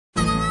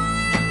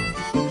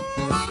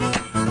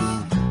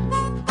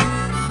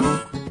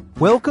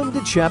Welcome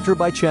to Chapter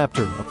by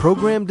Chapter, a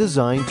program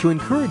designed to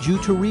encourage you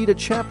to read a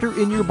chapter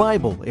in your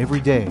Bible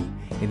every day.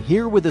 And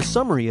here with a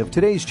summary of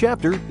today's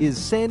chapter is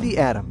Sandy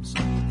Adams.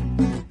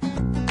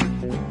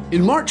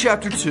 In Mark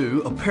chapter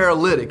 2, a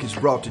paralytic is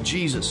brought to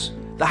Jesus.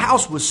 The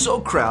house was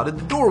so crowded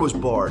the door was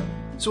barred,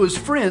 so his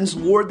friends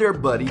lured their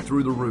buddy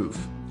through the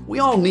roof. We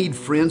all need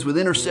friends with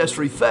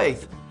intercessory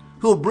faith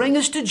who will bring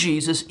us to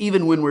Jesus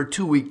even when we're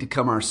too weak to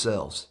come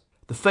ourselves.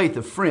 The faith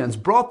of friends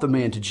brought the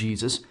man to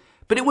Jesus,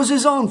 but it was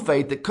his own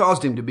faith that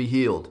caused him to be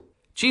healed.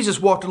 Jesus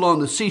walked along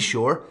the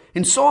seashore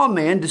and saw a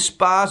man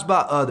despised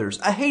by others,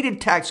 a hated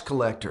tax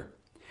collector.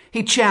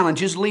 He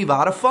challenges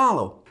Levi to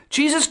follow.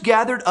 Jesus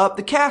gathered up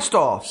the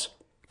cast-offs.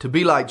 To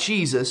be like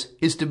Jesus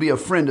is to be a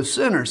friend of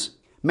sinners.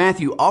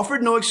 Matthew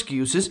offered no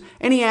excuses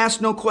and he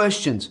asked no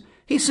questions.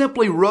 He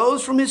simply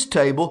rose from his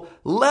table,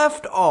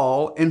 left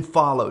all, and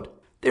followed.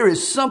 There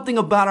is something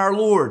about our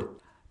Lord,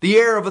 the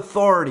air of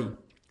authority,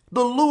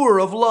 the lure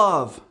of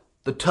love,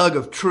 the tug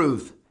of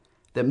truth,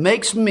 that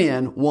makes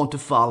men want to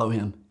follow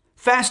him.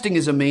 Fasting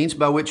is a means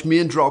by which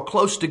men draw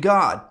close to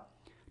God.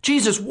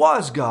 Jesus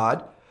was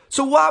God,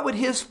 so why would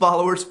his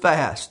followers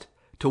fast?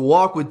 To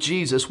walk with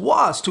Jesus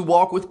was to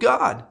walk with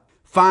God.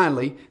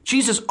 Finally,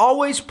 Jesus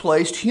always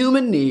placed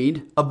human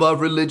need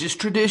above religious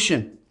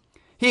tradition.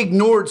 He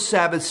ignored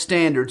Sabbath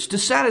standards to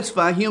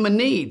satisfy human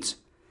needs.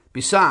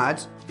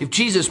 Besides, if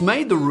Jesus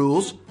made the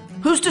rules,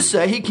 who's to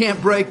say he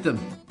can't break them?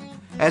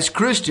 As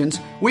Christians,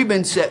 we've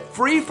been set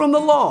free from the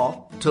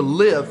law to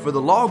live for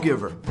the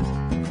lawgiver.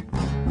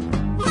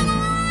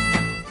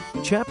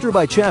 Chapter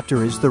by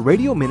Chapter is the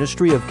radio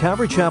ministry of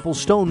Calvary Chapel,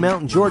 Stone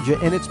Mountain, Georgia,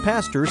 and its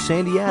pastor,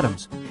 Sandy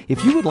Adams.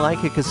 If you would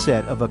like a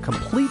cassette of a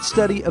complete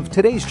study of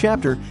today's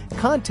chapter,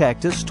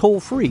 contact us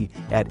toll-free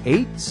at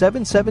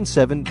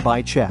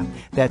 8777-BY-CHAP.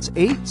 That's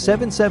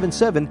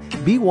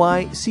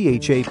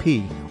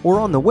 8777-BY-CHAP. Or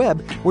on the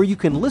web, where you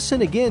can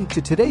listen again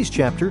to today's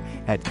chapter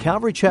at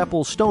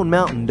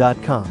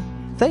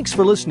calvarychapelstonemountain.com. Thanks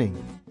for listening.